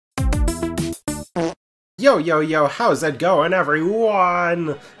Yo, yo, yo, how's it going,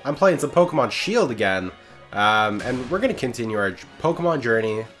 everyone? I'm playing some Pokemon Shield again, and we're going to continue our Pokemon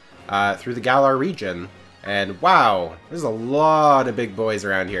journey through the Galar region. And wow, there's a lot of big boys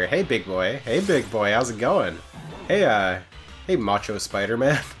around here. Hey, big boy. Hey, big boy, how's it going? Hey, hey, Macho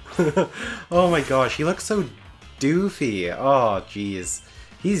Spider-Man. Oh my gosh, he looks so doofy. Oh, jeez.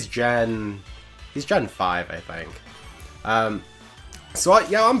 He's Gen 5, I think. So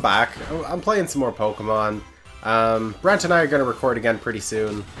yeah, I'm back. I'm playing some more Pokemon. Brent and I are going to record again pretty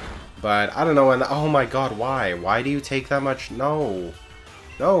soon. But I don't know when... Oh my god, why? Why do you take that much? No.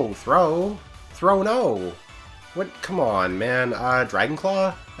 No, throw. Throw, no. What? Come on, man. Dragon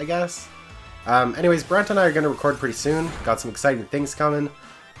Claw, I guess? Anyways, Brent and I are going to record pretty soon. Got some exciting things coming.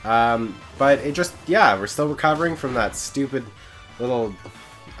 But it just... Yeah, we're still recovering from that stupid little...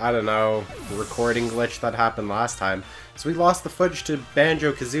 I don't know, recording glitch that happened last time. So we lost the footage to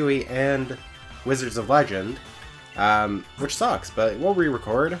Banjo-Kazooie and Wizards of Legend, which sucks, but we'll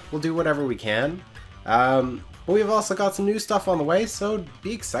re-record. We'll do whatever we can. But we've also got some new stuff on the way, so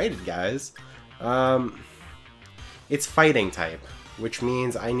be excited, guys. It's fighting type, which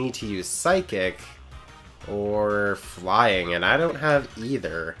means I need to use Psychic or Flying, and I don't have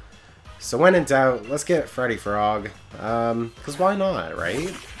either. So when in doubt, let's get Freddy Frog, because why not,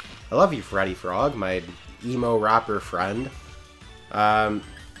 right? I love you, Freddy Frog, my emo rapper friend.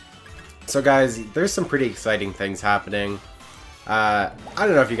 So guys, there's some pretty exciting things happening. I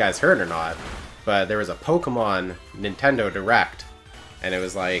don't know if you guys heard or not, but there was a Pokemon Nintendo Direct, and it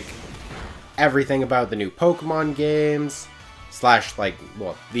was like everything about the new Pokemon games, slash like,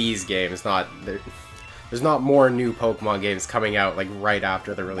 well, these games, not... There's not more new Pokemon games coming out, like, right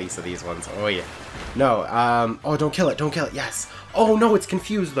after the release of these ones. Oh, yeah. No, oh, don't kill it, don't kill it, yes! Oh, no, it's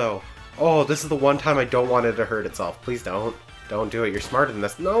confused, though! Oh, this is the one time I don't want it to hurt itself. Please don't. Don't do it, you're smarter than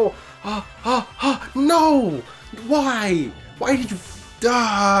this. No! No! Why? Why did you...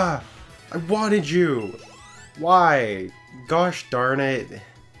 I wanted you! Why? Gosh darn it.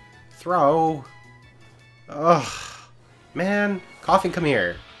 Throw. Ugh. Man, Coughing, come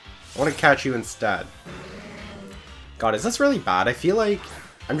here. I want to catch you instead. God, is this really bad? I feel like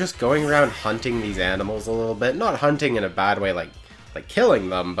I'm just going around hunting these animals a little bit. Not hunting in a bad way, like killing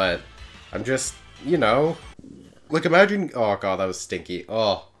them, but I'm just, you know... Like, imagine... Oh, God, that was stinky.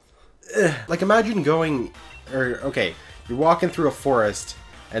 Oh. Ugh. Like, imagine going... Okay, you're walking through a forest,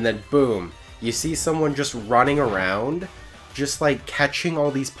 and then boom, you see someone just running around, just, like, catching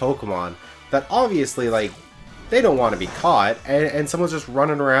all these Pokemon that obviously, like... They don't want to be caught, and someone's just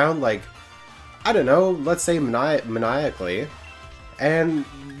running around, like, I don't know, let's say maniacally, and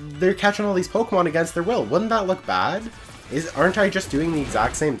they're catching all these Pokemon against their will. Wouldn't that look bad? Aren't I just doing the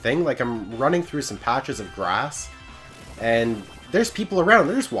exact same thing? Like, I'm running through some patches of grass, and there's people around,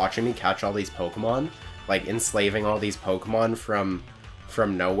 they're just watching me catch all these Pokemon, like, enslaving all these Pokemon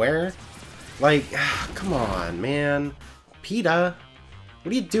from nowhere. Like, come on, man. PETA,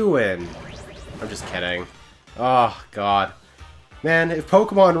 what are you doing? I'm just kidding. Oh, God. Man, if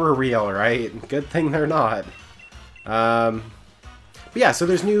Pokemon were real, right? Good thing they're not. But yeah, so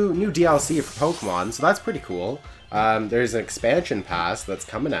there's new DLC for Pokemon, so that's pretty cool. There's an expansion pass that's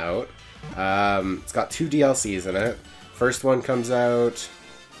coming out. It's got 2 DLCs in it. First one comes out...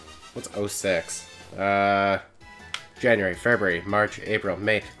 What's 06? January, February, March, April,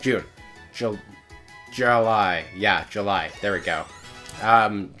 May, June. July. Yeah, July. There we go.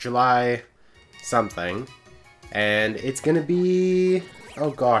 July something. And it's gonna be...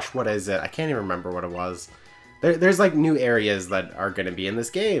 Oh gosh, what is it? I can't even remember what it was. There's like new areas that are gonna be in this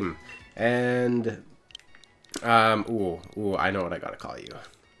game. And... Ooh, I know what I gotta call you.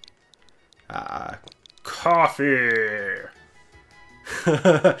 Coffee!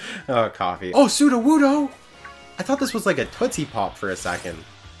 Oh, Coffee. Oh, Sudowoodo! I thought this was like a Tootsie Pop for a second.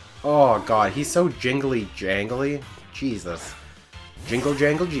 Oh god, he's so jingly jangly. Jesus. Jingle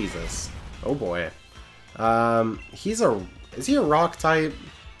jangle Jesus. Oh boy. Is he a rock type?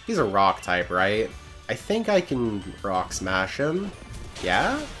 He's a rock type, right? I think I can rock smash him.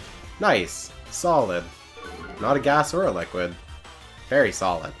 Yeah? Nice. Solid. Not a gas or a liquid. Very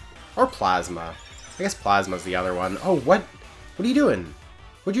solid. Or plasma. I guess plasma's the other one. Oh, what? What are you doing?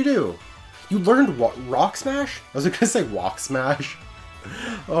 What'd you do? You learned rock smash? I was gonna say walk smash.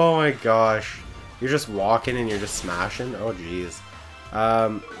 Oh my gosh. You're just walking and you're just smashing? Oh jeez.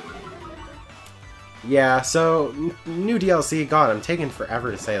 Yeah, so, new DLC, God, I'm taking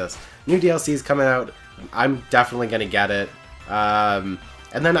forever to say this. New DLC is coming out, I'm definitely gonna get it. And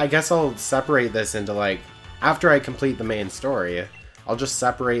then I guess I'll separate this into, like, after I complete the main story, I'll just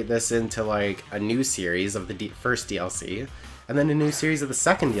separate this into, like, a new series of the first DLC, and then a new series of the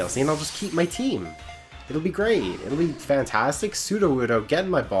second DLC, and I'll just keep my team. It'll be great. It'll be fantastic. Sudowoodo, get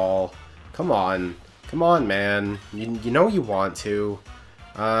in my ball. Come on. Come on, man. You know you want to.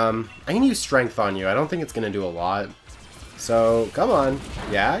 I can use strength on you. I don't think it's going to do a lot. So, come on.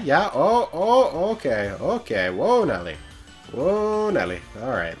 Yeah. Oh, okay. Whoa, Nelly. Whoa, Nelly.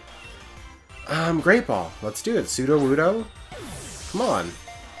 Alright. Great ball. Let's do it. Sudowoodo. Come on.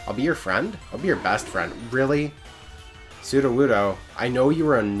 I'll be your friend. I'll be your best friend. Really? Sudowoodo, I know you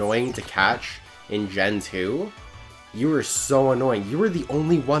were annoying to catch in Gen 2. You were so annoying. You were the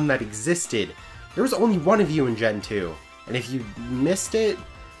only one that existed. There was only one of you in Gen 2. And if you missed it,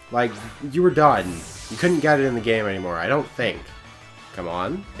 like, you were done. You couldn't get it in the game anymore, I don't think. Come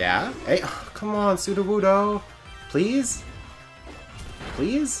on. Yeah? Hey, come on, Sudowoodo. Please?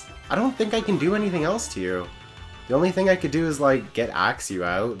 Please? I don't think I can do anything else to you. The only thing I could do is, like, get Axew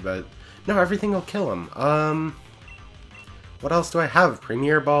out, but... No, everything will kill him. What else do I have?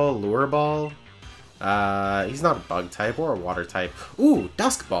 Premier Ball, Lure Ball? He's not a bug type or a water type. Ooh,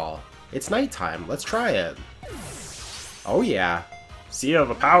 Dusk Ball. It's nighttime. Let's try it. Oh, yeah. Seal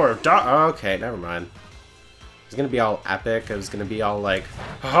the power of okay, never mind. It was gonna be all epic. It was gonna be all like,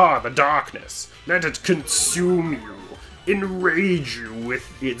 "Ha, the darkness! Let it consume you! Enrage you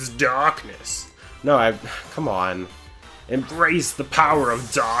with its darkness!" No, come on. Embrace the power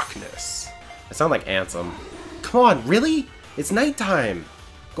of darkness. I sound like Ansem. Come on, really? It's nighttime.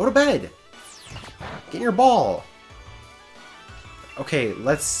 Go to bed. Get in your ball. Okay,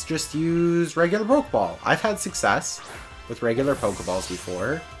 let's just use regular Pokeball. I've had success with regular Pokeballs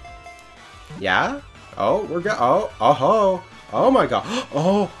before. Yeah? Oh, we're good. Oh my god.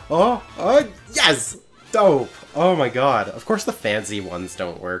 Oh, yes! Dope! Oh my god. Of course the fancy ones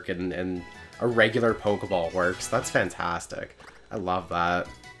don't work and a regular Pokeball works. That's fantastic. I love that.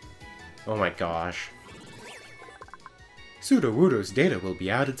 Oh my gosh. Sudowoodo's data will be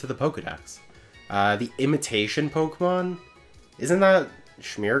added to the Pokedex. The imitation Pokemon? Isn't that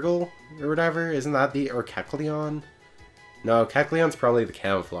Schmeargle or whatever? Isn't that or Kecleon? No, Kecleon's probably the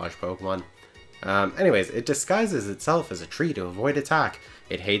camouflage Pokemon. Anyways, it disguises itself as a tree to avoid attack.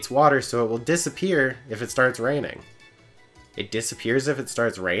 It hates water, so it will disappear if it starts raining. It disappears if it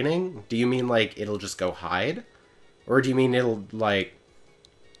starts raining? Do you mean, like, it'll just go hide? Or do you mean it'll, like,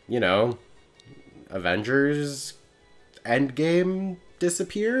 you know, Avengers Endgame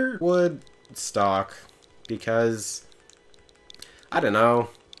disappear? Woodstock. Because, I don't know.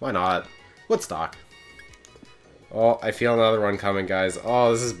 Why not? Woodstock. Oh, I feel another one coming, guys.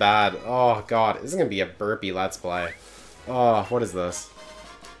 Oh, this is bad. Oh, God. This is going to be a burpee Let's Play. Oh, what is this?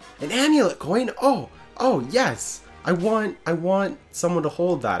 An amulet coin? Oh, yes. I want someone to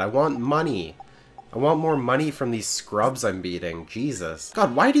hold that. I want money. I want more money from these scrubs I'm beating. Jesus.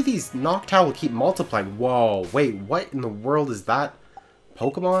 God, why do these Noctowl keep multiplying? Whoa, wait, what in the world is that?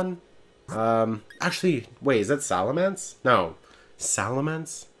 Pokemon? Actually, wait, is that Salamence? No.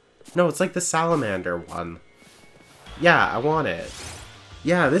 Salamence? No, it's like the Salamander one. Yeah, I want it.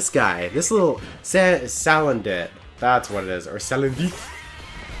 Yeah, this guy. This little Salandit. That's what it is. Or Salandit.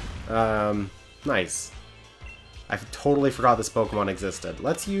 Nice. I totally forgot this Pokemon existed.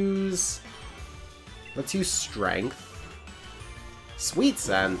 Let's use Strength. Sweet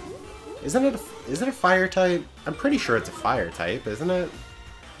Scent. Is it a fire type? I'm pretty sure it's a fire type, isn't it?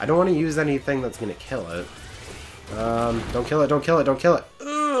 I don't want to use anything that's gonna kill it. Don't kill it, don't kill it, don't kill it.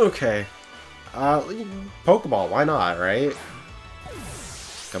 Okay. Pokeball, why not, right?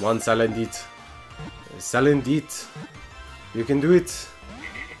 Come on, Salandit. Salandit. You can do it.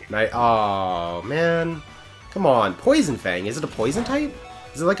 Oh, man. Come on. Poison Fang. Is it a poison type?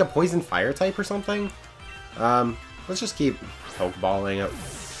 Is it like a poison fire type or something? Let's just keep Pokeballing it.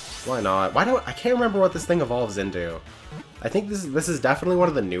 Why not? I can't remember what this thing evolves into. I think this is definitely one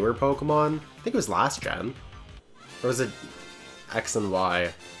of the newer Pokemon. I think it was last gen. Or was it X and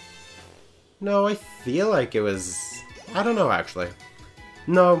Y? No, I feel like it was... I don't know, actually.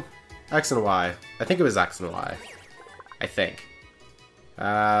 No, X and Y. I think it was X and Y. I think.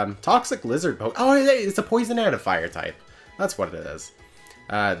 Toxic Lizard Pokemon. Oh, it's a poison and a fire type. That's what it is.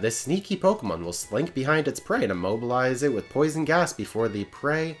 This sneaky Pokemon will slink behind its prey and immobilize it with poison gas before the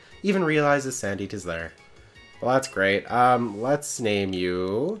prey even realizes Sandit is there. Well, that's great. Let's name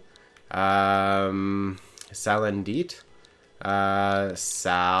you... Salandit.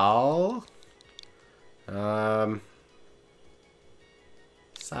 Sal.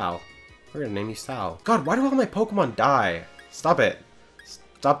 Sal. We're gonna name you Sal. God, why do all my Pokemon die? Stop it.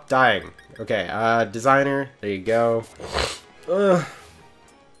 Stop dying. Okay, designer. There you go. So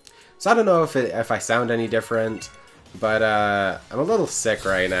I don't know if I sound any different, but I'm a little sick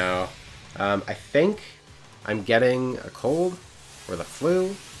right now. I think I'm getting a cold or the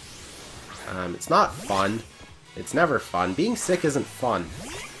flu. It's not fun. It's never fun. Being sick isn't fun.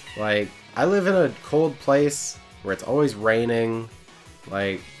 Like, I live in a cold place where it's always raining.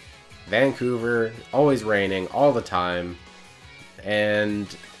 Like, Vancouver, always raining all the time. And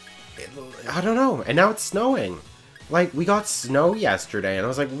I don't know. And now it's snowing. Like, we got snow yesterday, and I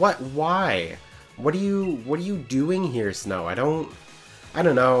was like, what? Why? What are you doing here, snow? I don't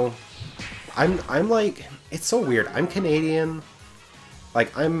know. I'm like, it's so weird. I'm Canadian.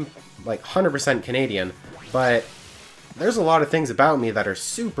 Like, I'm like 100% Canadian, but there's a lot of things about me that are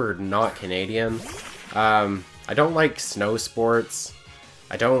super not Canadian. I don't like snow sports.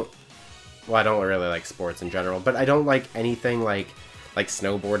 I don't really like sports in general, but I don't like anything like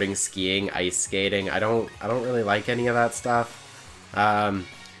snowboarding, skiing, ice skating. I don't really like any of that stuff.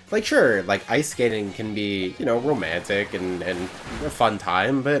 Like, sure, like, ice skating can be, you know, romantic and a fun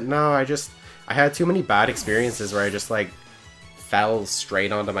time, but no, I had too many bad experiences where I just, like, fell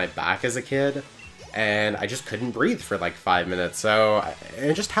straight onto my back as a kid, and I just couldn't breathe for, like, 5 minutes, so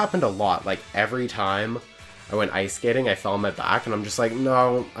it just happened a lot. Like, every time I went ice skating, I fell on my back, and I'm just like,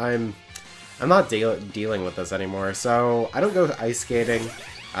 no, I'm not dealing with this anymore, so I don't go ice skating.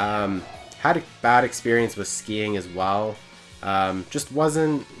 Had a bad experience with skiing as well. Just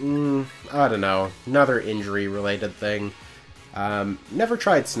wasn't, I don't know, another injury-related thing. Never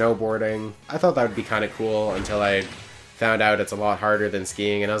tried snowboarding. I thought that would be kind of cool until I found out it's a lot harder than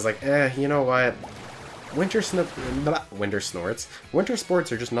skiing, and I was like, you know what? Winter sports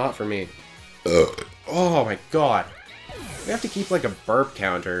are just not for me. Oh my god. We have to keep, like, a burp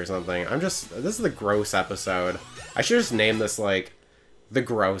counter or something. this is the gross episode. I should just name this, like, the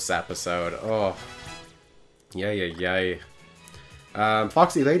gross episode. Oh. Yay.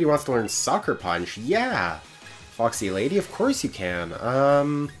 Foxy Lady wants to learn Sucker Punch. Yeah! Foxy Lady, of course you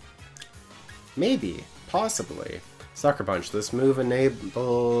can. Maybe. Possibly. Sucker Punch. This move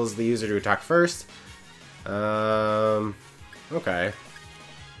enables the user to attack first. Okay.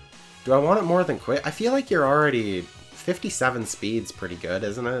 Do I want it more than quick? I feel like you're already... 57 speed's pretty good,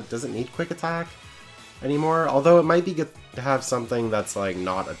 isn't it? Does it need quick attack anymore? Although it might be good to have something that's, like,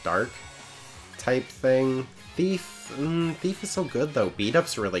 not a dark type thing. Thief? Thief is so good, though. Beat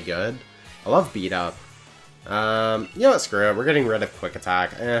Up's really good. I love Beat Up. You know what? Screw it. We're getting rid of quick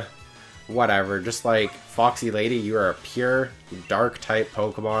attack. Whatever. Just like Foxy Lady, you are a pure dark type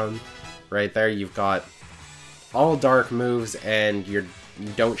Pokemon. Right there, you've got all dark moves, and you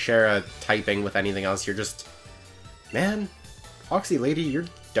don't share a typing with anything else. You're just... Man, Foxy Lady, you're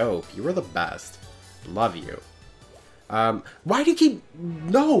dope. You were the best. Love you. Why do you keep...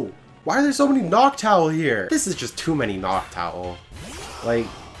 No! Why are there so many Noctowl here? This is just too many Noctowl. Like,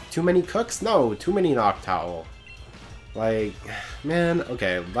 too many cooks? No, too many Noctowl. Like, man,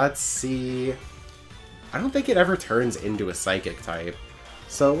 okay, let's see. I don't think it ever turns into a Psychic type.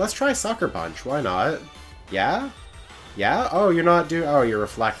 So let's try Sucker Punch. Why not? Yeah? Yeah? Oh, you're not oh, you're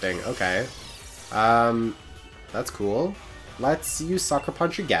reflecting. Okay. That's cool. Let's use Sucker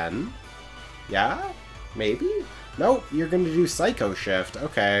Punch again. Yeah? Maybe? Nope, you're gonna do Psycho Shift.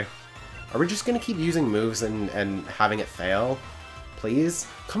 Okay. Are we just gonna keep using moves and having it fail? Please?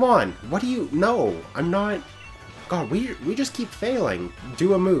 Come on! What do you... No! I'm not... God, we just keep failing.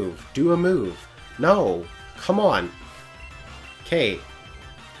 Do a move. Do a move. No! Come on! Okay.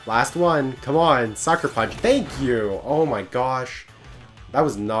 Last one. Come on! Sucker Punch. Thank you! Oh my gosh. That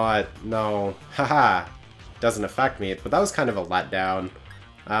was not... No. Haha. Doesn't affect me, but that was kind of a letdown.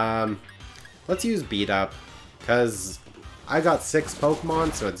 Let's use Beat Up, because I got 6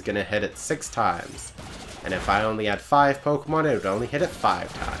 Pokemon, so it's gonna hit it 6 times. And if I only had 5 Pokemon, it would only hit it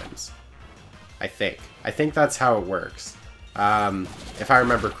 5 times. I think. I think that's how it works. If I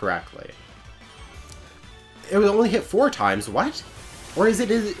remember correctly. It would only hit 4 times, what? Or is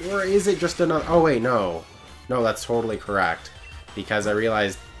it just another... Oh wait, no. No, that's totally correct. Because I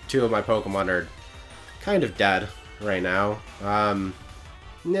realized 2 of my Pokemon are kind of dead right now.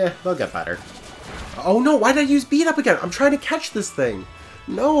 Nah, they'll get better. Oh no, why did I use Beat Up again? I'm trying to catch this thing.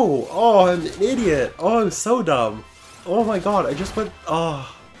 No! Oh, I'm an idiot. Oh, I'm so dumb. Oh my god, I just went...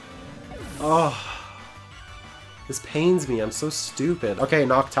 Oh. Oh. This pains me, I'm so stupid. Okay,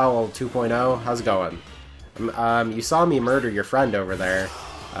 Noctowl 2.0, how's it going? You saw me murder your friend over there.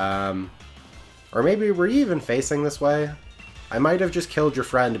 Or maybe were you even facing this way? I might have just killed your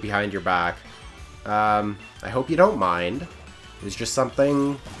friend behind your back. I hope you don't mind. It was just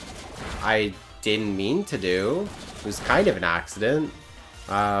something I didn't mean to do. It was kind of an accident.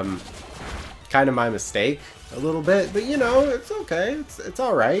 Kind of my mistake a little bit, but you know, it's okay. It's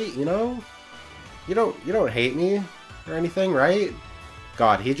all right, you know. You don't hate me or anything, right?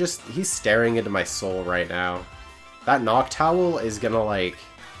 God, he's staring into my soul right now. That Noctowl is gonna like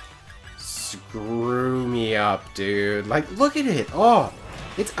screw me up, dude. Like, look at it. Oh,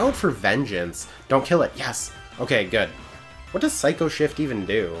 it's out for vengeance. Don't kill it. Yes. Okay, good. What does Psycho Shift even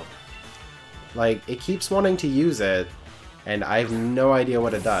do? Like, it keeps wanting to use it, and I have no idea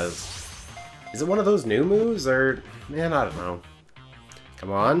what it does. Is it one of those new moves, or... Man, I don't know.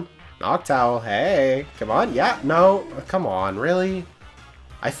 Come on. Noctowl. Hey. Come on. Yeah. No. Come on. Really?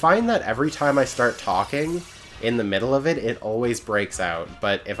 I find that every time I start talking, in the middle of it, it always breaks out.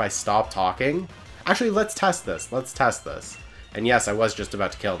 But if I stop talking... Actually, let's test this. Let's test this. And yes, I was just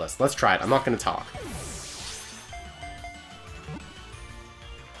about to kill this. Let's try it. I'm not going to talk.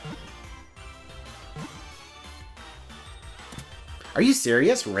 Are you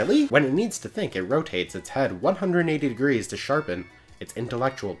serious? Really? When it needs to think, it rotates its head 180 degrees to sharpen its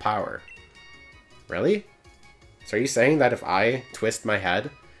intellectual power. Really? So are you saying that if I twist my head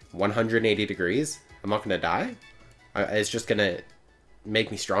 180 degrees, I'm not gonna die? It's just gonna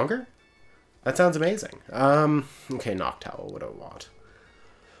make me stronger? That sounds amazing. Okay, Noctowl, what do I want?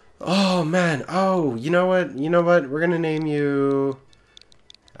 Oh, man. Oh, you know what? You know what? We're gonna name you...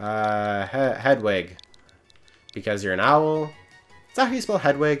 Hedwig. Because you're an owl. Is that how you spell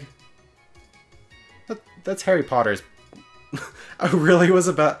Hedwig? That's Harry Potter's... I really was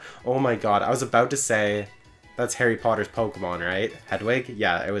about... Oh my god, I was about to say... That's Harry Potter's Pokemon, right? Hedwig?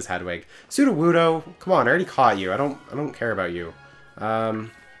 Yeah, it was Hedwig. Sudowoodo, come on, I already caught you. I don't care about you.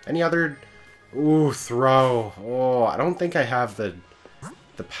 Any other... Ooh, Throw. Oh, I don't think I have the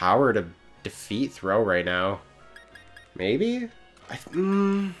power to defeat Throw right now. Maybe?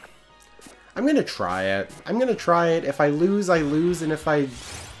 I'm gonna try it. I'm gonna try it. If I lose, I lose, and if I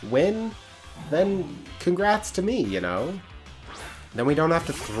win, then congrats to me, you know? Then we don't have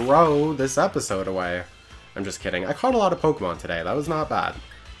to throw this episode away. I'm just kidding. I caught a lot of Pokemon today. That was not bad.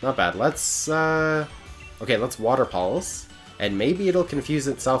 Not bad. Let's, okay, let's Water Pulse. And maybe it'll confuse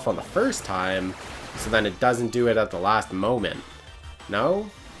itself on the first time, so then it doesn't do it at the last moment. No?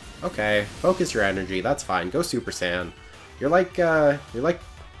 Okay. Focus your energy. That's fine. Go Super Saiyan. You're like a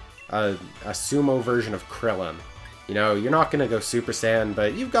sumo version of Krillin. You know, you're not gonna go Super Saiyan,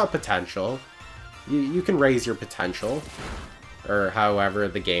 but you've got potential. You can raise your potential. Or however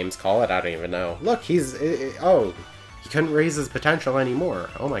the games call it, I don't even know. Look, oh, he couldn't raise his potential anymore.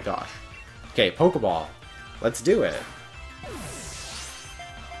 Oh my gosh. Okay, Pokeball. Let's do it.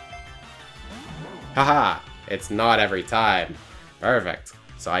 Haha, it's not every time. Perfect.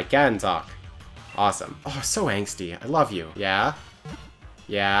 So I can talk. Awesome. Oh, so angsty. I love you. Yeah?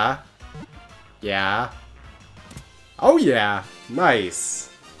 Yeah? Yeah? Oh yeah!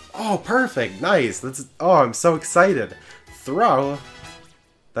 Nice! Oh, perfect! Nice! Oh, I'm so excited! Throw?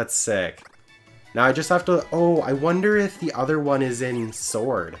 That's sick. Now I just have to... Oh, I wonder if the other one is in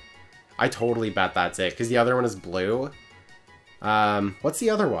Sword. I totally bet that's it, because the other one is blue. What's the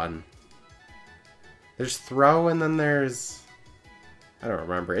other one? There's Throw, and then there's... I don't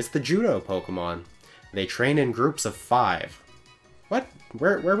remember. It's the Judo Pokemon. They train in groups of 5. What?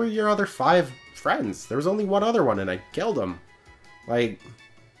 Where were your other 5 friends? There was only one other one, and I killed him. Like...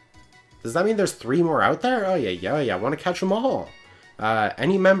 Does that mean there's 3 more out there? Oh yeah, I want to catch them all.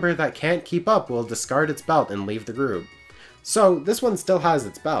 Any member that can't keep up will discard its belt and leave the group. So, this one still has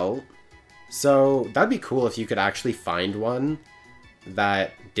its belt. So, that'd be cool if you could actually find one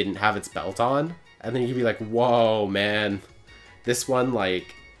that didn't have its belt on. And then you could be like, whoa, man. This one,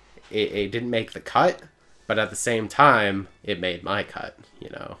 like, it didn't make the cut, but at the same time, it made my cut, you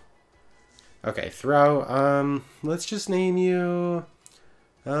know. Okay, Throw. Let's just name you...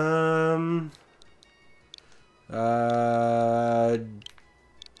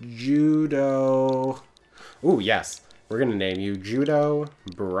 Judo... Ooh, yes. We're gonna name you Judo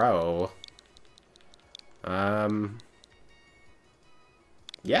Bro.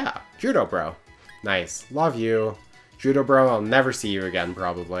 Yeah, Judo Bro. Nice. Love you. Judo Bro, I'll never see you again,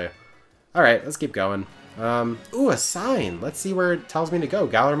 probably. Alright, let's keep going. Ooh, a sign. Let's see where it tells me to go.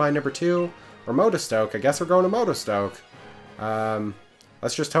 Galar Mine number 2, or Motostoke. I guess we're going to Motostoke.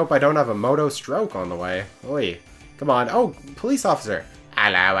 Let's just hope I don't have a Moto Stroke on the way. Oi. Come on. Oh, police officer.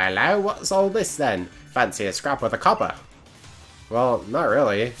 Hello, hello. What's all this then? Fancy a scrap with a copper? Well, not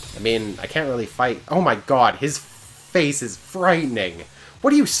really. I mean, I can't really fight. Oh my god, his face is frightening.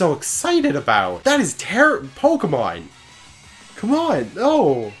 What are you so excited about? That is Pokemon. Come on.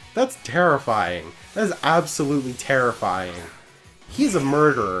 No. That's terrifying. That is absolutely terrifying. He's a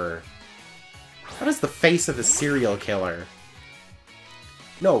murderer. That is the face of a serial killer.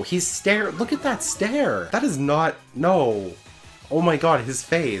 No, he's look at that stare. That is not... No. Oh my god, his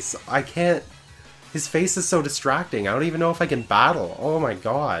face. I can't... His face is so distracting. I don't even know if I can battle. Oh my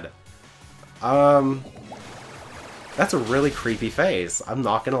god. That That's a really creepy face. I'm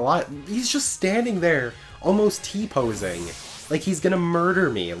not gonna lie. He's just standing there, almost T-posing. Like he's gonna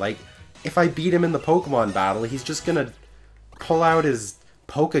murder me. Like, if I beat him in the Pokemon battle, he's just gonna pull out his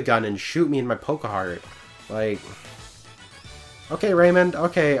Poké Gun and shoot me in my Poké Heart. Like... Okay, Raymond.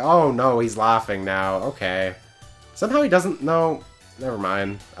 Okay. Oh, no, he's laughing now. Okay. Somehow he doesn't... No, never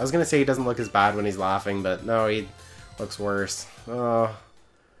mind. I was gonna say he doesn't look as bad when he's laughing, but no, he looks worse. Oh.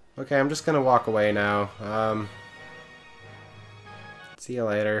 Okay, I'm just gonna walk away now. See you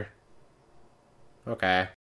later. Okay.